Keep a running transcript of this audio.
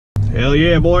Hell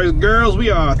yeah, boys and girls, we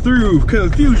are through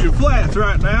Confusion Flats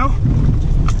right now.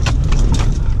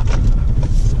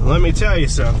 Let me tell you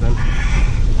something.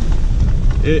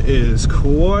 It is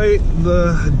quite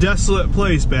the desolate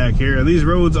place back here. These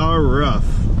roads are rough.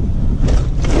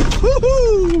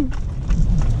 Woohoo!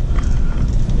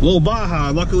 Little Baja,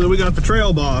 luckily we got the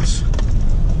trail boss.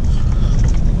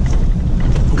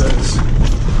 Because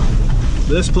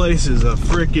this place is a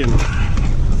freaking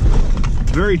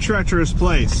very treacherous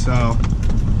place, so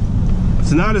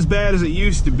it's not as bad as it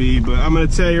used to be, but I'm gonna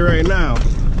tell you right now,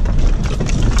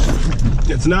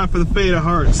 it's not for the faint of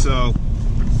heart, so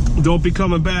don't be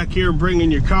coming back here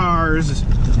bringing your cars.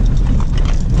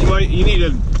 You need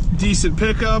a decent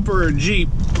pickup or a Jeep,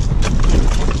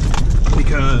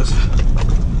 because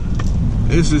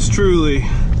this is truly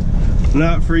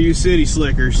not for you city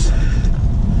slickers.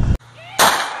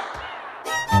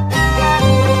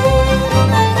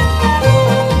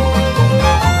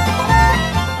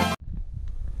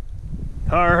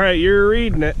 All right, you're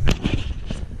reading it,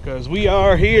 because we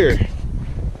are here.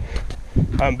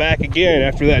 I'm back again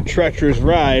after that treacherous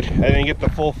ride. I didn't get the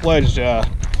full-fledged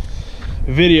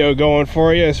video going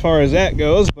for you as far as that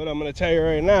goes, but I'm going to tell you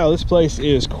right now, this place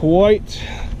is quite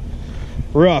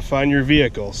rough on your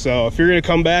vehicle. So if you're going to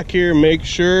come back here, make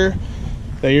sure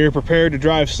that you're prepared to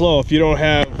drive slow. If you don't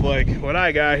have like what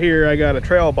I got here, I got a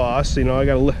trail boss, you know, I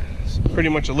got pretty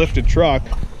much a lifted truck.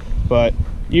 But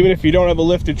even if you don't have a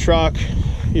lifted truck,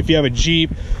 if you have a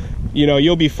Jeep, you know,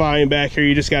 you'll be fine back here.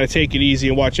 You just got to take it easy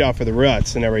and watch out for the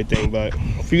ruts and everything. But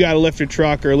if you got a lifted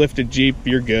truck or a lifted Jeep,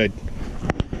 you're good.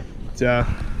 It's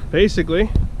basically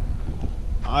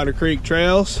Otter Creek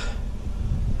Trails.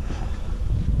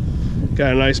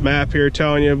 Got a nice map here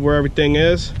telling you where everything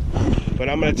is. But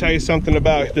I'm going to tell you something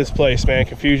about this place, man.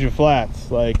 Confusion Flats.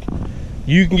 Like,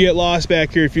 you can get lost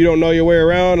back here if you don't know your way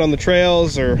around on the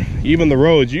trails or even the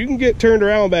roads. You can get turned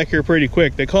around back here pretty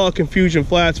quick. They call it Confusion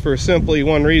Flats for simply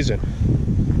one reason.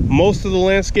 Most of the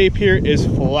landscape here is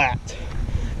flat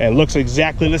and looks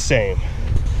exactly the same.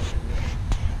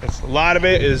 A lot of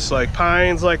it is like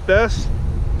pines like this,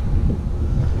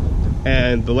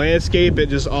 and the landscape, it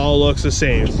just all looks the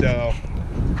same. So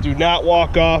do not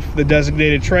walk off the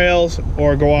designated trails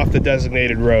or go off the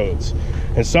designated roads.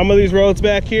 And some of these roads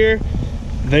back here,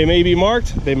 they may be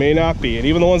marked, they may not be. And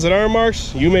even the ones that aren't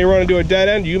marked, you may run into a dead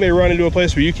end, you may run into a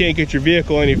place where you can't get your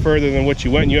vehicle any further than what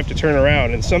you went, and you have to turn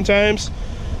around. And sometimes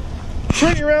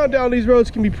turning around down these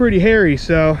roads can be pretty hairy,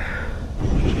 so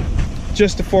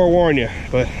just to forewarn you.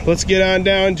 But let's get on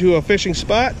down to a fishing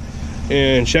spot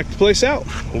and check the place out.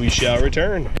 We shall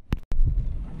return.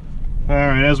 All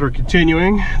right, as we're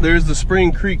continuing, there's the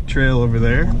Spring Creek Trail over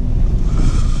there.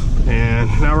 And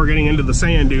now we're getting into the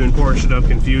sand dune portion of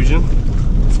Confusion.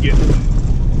 Let's get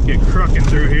crucking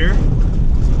through here.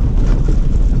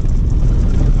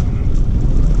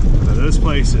 Now this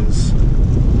place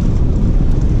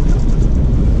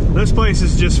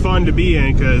is just fun to be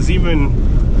in, because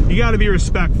even you got to be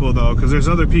respectful though, because there's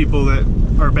other people that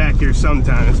are back here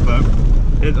sometimes. But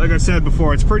like I said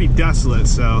before, it's pretty desolate,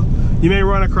 so you may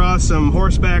run across some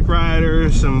horseback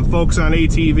riders, some folks on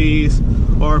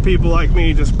ATVs, or people like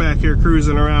me just back here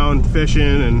cruising around fishing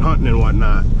and hunting and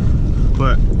whatnot.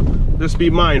 But just be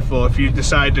mindful if you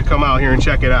decide to come out here and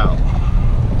check it out.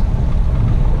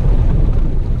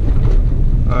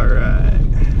 All right,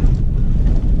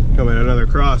 coming at another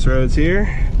crossroads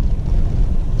here.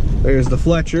 There's the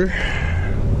Fletcher.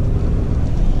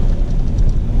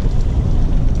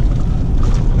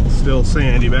 It's still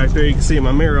sandy back there. You can see in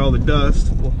my mirror all the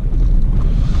dust.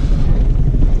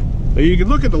 But you can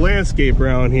look at the landscape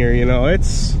around here, you know,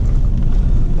 it's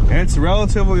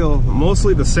relatively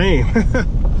mostly the same.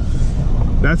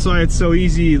 That's why it's so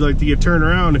easy like to get turned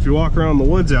around if you walk around the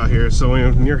woods out here. So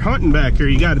when you're hunting back here,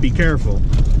 you got to be careful.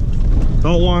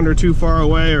 Don't wander too far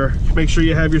away, or make sure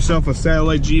you have yourself a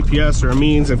satellite GPS or a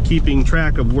means of keeping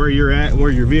track of where you're at and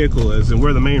where your vehicle is and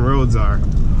where the main roads are,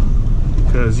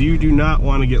 because you do not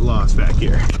want to get lost back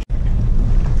here.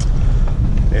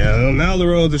 Yeah, now the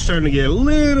roads are starting to get a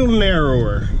little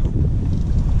narrower,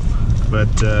 but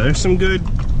there's some good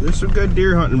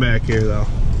deer hunting back here though.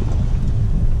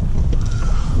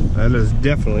 That is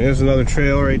definitely, there's another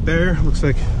trail right there. Looks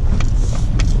like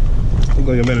I'm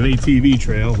an ATV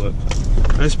trail, but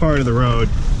that's part of the road.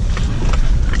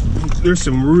 There's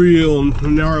some real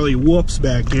gnarly whoops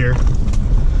back here.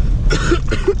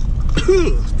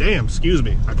 Damn, excuse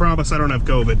me. I promise I don't have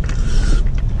COVID.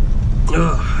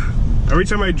 Ugh. Every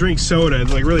time I drink soda,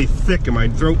 it's like really thick and my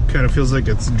throat kind of feels like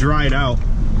it's dried out.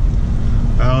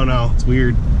 I don't know, it's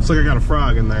weird. It's like I got a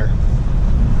frog in there.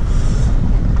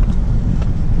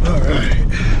 All right.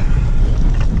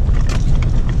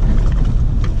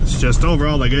 just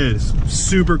overall, like, it is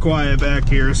super quiet back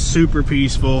here, super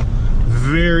peaceful,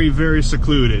 very, very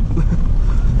secluded.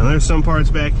 And there's some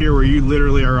parts back here where you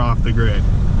literally are off the grid.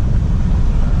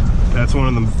 That's one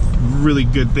of the really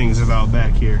good things about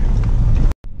back here.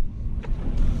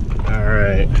 All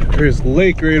right, there's the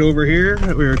lake right over here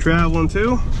that we were traveling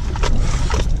to.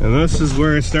 And this is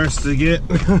where it starts to get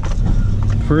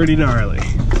pretty gnarly.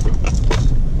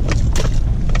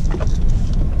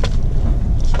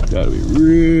 Gotta be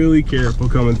really careful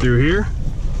coming through here,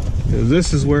 because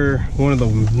this is where one of the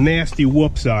nasty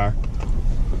whoops are.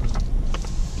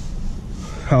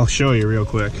 I'll show you real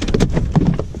quick.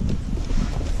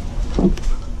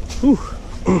 Whew.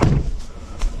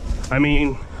 I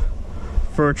mean,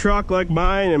 for a truck like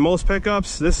mine and most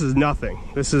pickups, this is nothing.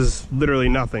 This is literally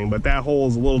nothing, but that hole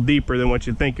is a little deeper than what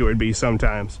you'd think it would be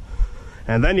sometimes.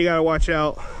 And then you gotta watch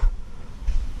out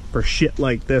for shit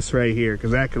like this right here,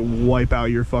 because that could wipe out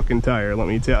your fucking tire, let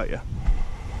me tell you.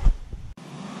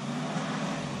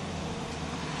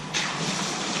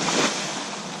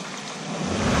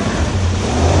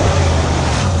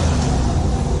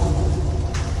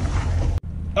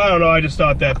 I don't know, I just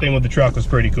thought that thing with the truck was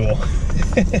pretty cool.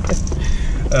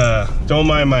 Don't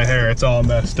mind my hair, it's all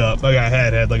messed up. I got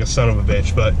head like a son of a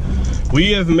bitch, but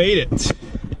we have made it.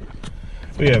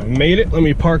 We have made it. Let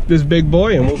me park this big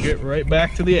boy and we'll get right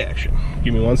back to the action.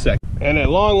 Give me 1 second. And at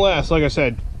long last, like I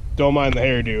said, don't mind the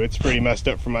hairdo. It's pretty messed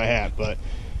up from my hat, but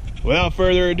without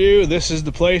further ado, this is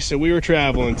the place that we were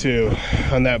traveling to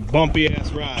on that bumpy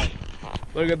ass ride.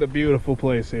 Look at the beautiful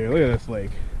place here. Look at this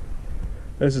lake.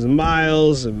 This is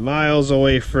miles and miles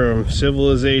away from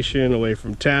civilization, away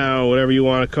from town, whatever you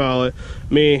want to call it.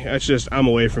 Me, that's just, I'm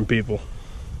away from people.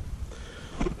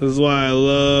 This is why I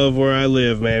love where I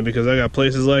live, man, because I got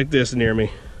places like this near me.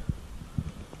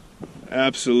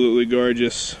 Absolutely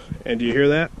gorgeous. And do you hear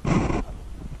that?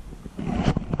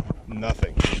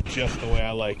 Nothing. Just the way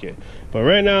I like it. But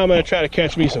right now I'm going to try to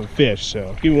catch me some fish,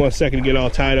 so give me 1 second to get all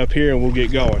tied up here and we'll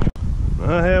get going.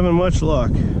 Not having much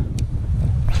luck.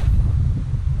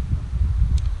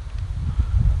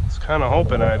 Kind of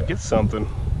hoping I'd get something.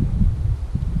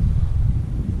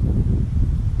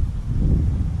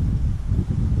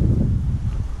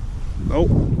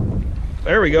 Oh,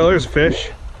 there we go. There's a fish.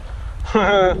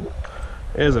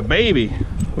 There's a baby.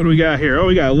 What do we got here? Oh,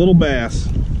 we got a little bass.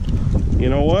 You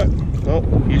know what? Oh,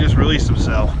 he just released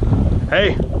himself.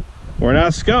 Hey, we're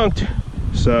not skunked,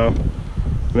 so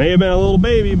may have been a little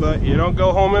baby, but you don't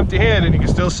go home empty-handed. You can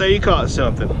still say you caught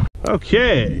something.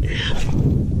 Okay.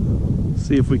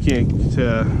 See if we can't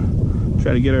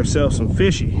try to get ourselves some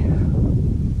fishy.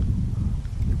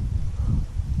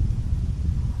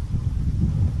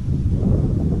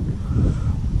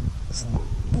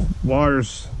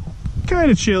 Water's kind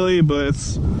of chilly, but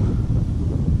it's,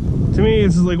 to me,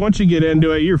 it's like once you get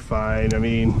into it, you're fine. I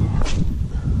mean,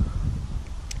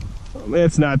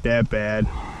 it's not that bad.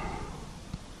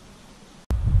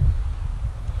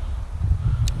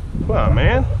 Come on,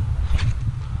 man.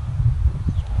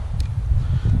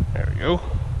 There we go.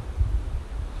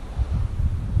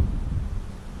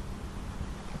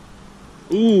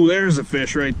 Ooh, there's a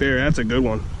fish right there. That's a good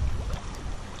one.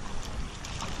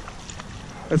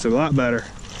 That's a lot better.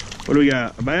 What do we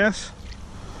got? A bass?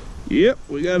 Yep,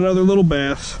 we got another little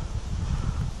bass.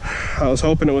 I was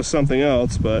hoping it was something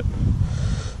else, but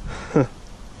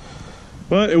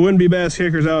but it wouldn't be Bass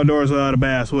Kickers Outdoors without a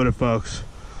bass, would it, folks?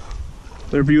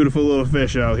 They're beautiful little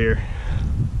fish out here.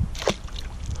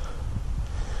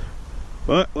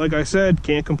 But like I said,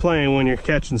 can't complain when you're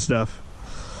catching stuff.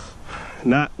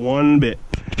 Not one bit.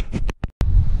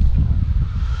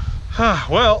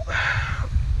 Well,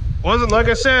 wasn't, like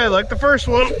I said, like the first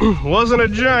one, wasn't a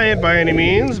giant by any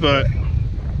means, but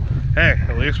hey,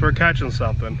 at least we're catching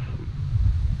something.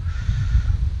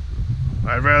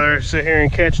 I'd rather sit here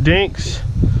and catch dinks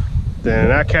than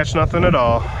not catch nothing at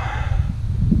all.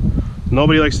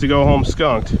 Nobody likes to go home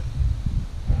skunked.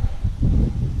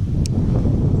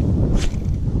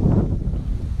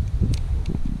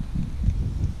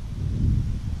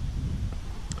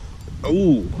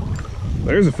 Ooh,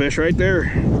 there's a fish right there.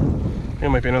 It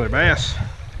might be another bass.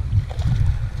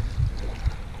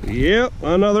 Yep,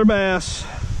 another bass.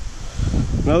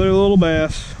 Another little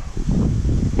bass.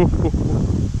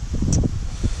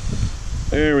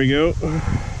 There we go.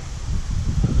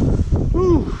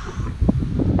 Whew.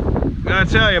 Gotta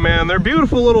tell you, man, they're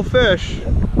beautiful little fish.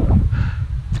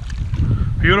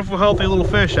 Beautiful, healthy little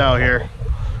fish out here.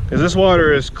 Because this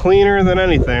water is cleaner than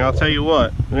anything, I'll tell you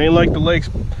what. It ain't like the lakes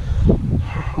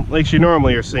you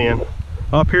normally are seeing.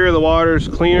 Up here, the water is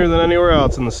cleaner than anywhere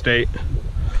else in the state.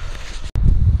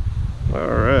 All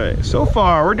right, so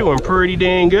far we're doing pretty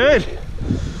dang good.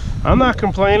 I'm not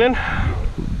complaining.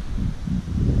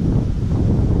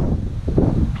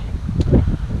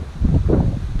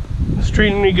 It's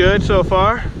treating me good so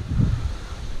far.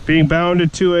 Being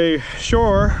bounded to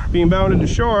shore,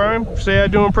 I'm say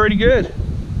I'm doing pretty good.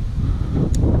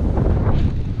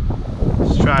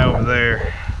 Let's try over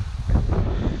there.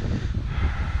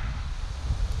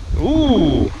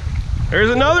 Ooh,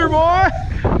 there's another boy.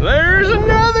 There's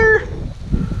another.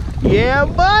 Yeah,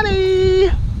 buddy.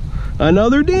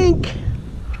 Another dink.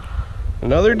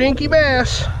 Another dinky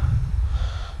bass.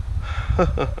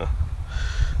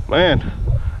 Man,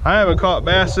 I haven't caught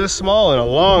bass this small in a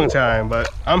long time, but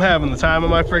I'm having the time of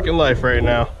my freaking life right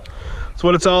now. That's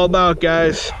what it's all about,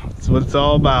 guys. That's what it's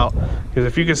all about. Because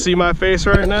if you can see my face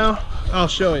right now, I'll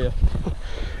show you.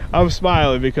 I'm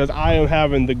smiling because I am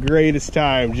having the greatest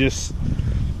time.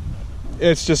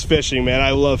 It's just fishing, man.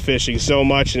 I love fishing so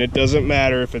much, and it doesn't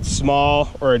matter if it's small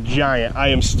or a giant. I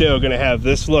am still gonna have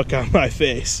this look on my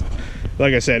face.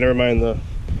 Like I said, never mind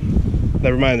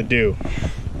the dew.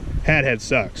 Head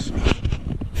sucks,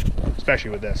 especially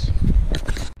with this.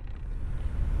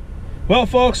 Well,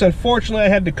 folks, unfortunately I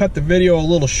had to cut the video a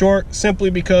little short simply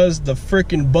because the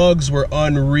freaking bugs were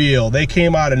unreal. They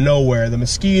came out of nowhere. The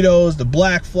mosquitoes, the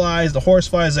black flies, the horse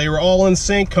flies, they were all in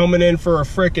sync coming in for a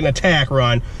freaking attack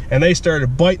run, and they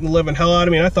started biting the living hell out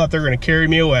of me, and I thought they were going to carry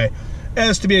me away.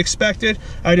 As to be expected,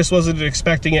 I just wasn't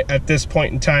expecting it at this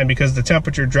point in time because the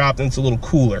temperature dropped and it's a little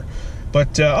cooler.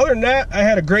 But other than that, I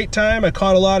had a great time. I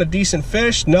caught a lot of decent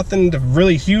fish. Nothing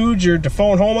really huge or to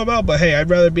phone home about, but hey, I'd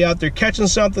rather be out there catching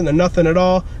something than nothing at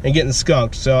all and getting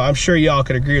skunked. So I'm sure y'all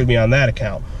could agree with me on that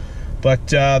account. But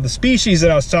the species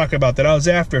that I was talking about that I was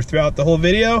after throughout the whole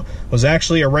video was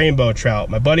actually a rainbow trout.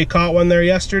 My buddy caught one there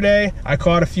yesterday. I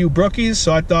caught a few brookies,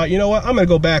 so I thought, you know what, I'm gonna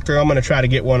go back there. I'm gonna try to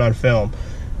get one on film.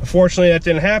 Unfortunately, that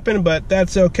didn't happen, but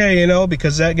that's okay, you know,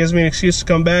 because that gives me an excuse to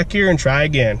come back here and try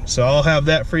again. So I'll have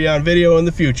that for you on video in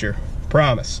the future,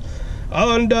 promise.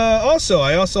 And also,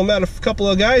 I also met a couple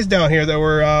of guys down here that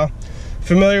were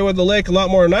familiar with the lake a lot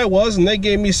more than I was, and they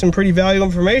gave me some pretty valuable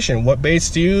information. What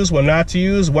baits to use, what not to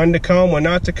use, when to come, when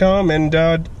not to come, and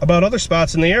about other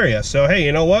spots in the area. So hey,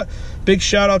 you know what? Big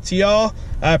shout out to y'all.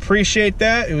 I appreciate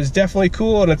that. It was definitely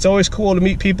cool, and it's always cool to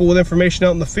meet people with information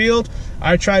out in the field.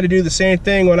 I try to do the same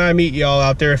thing when I meet y'all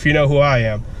out there, if you know who I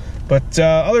am. But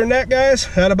other than that, guys,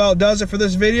 that about does it for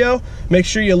this video. Make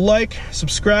sure you like,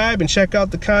 subscribe, and check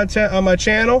out the content on my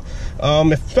channel,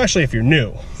 especially if you're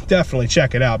new. Definitely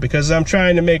check it out because I'm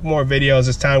trying to make more videos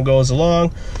as time goes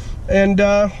along. And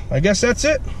I guess that's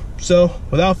it. So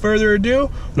without further ado,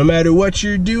 no matter what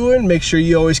you're doing, make sure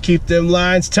you always keep them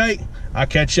lines tight. I'll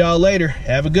catch y'all later.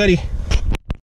 Have a goodie.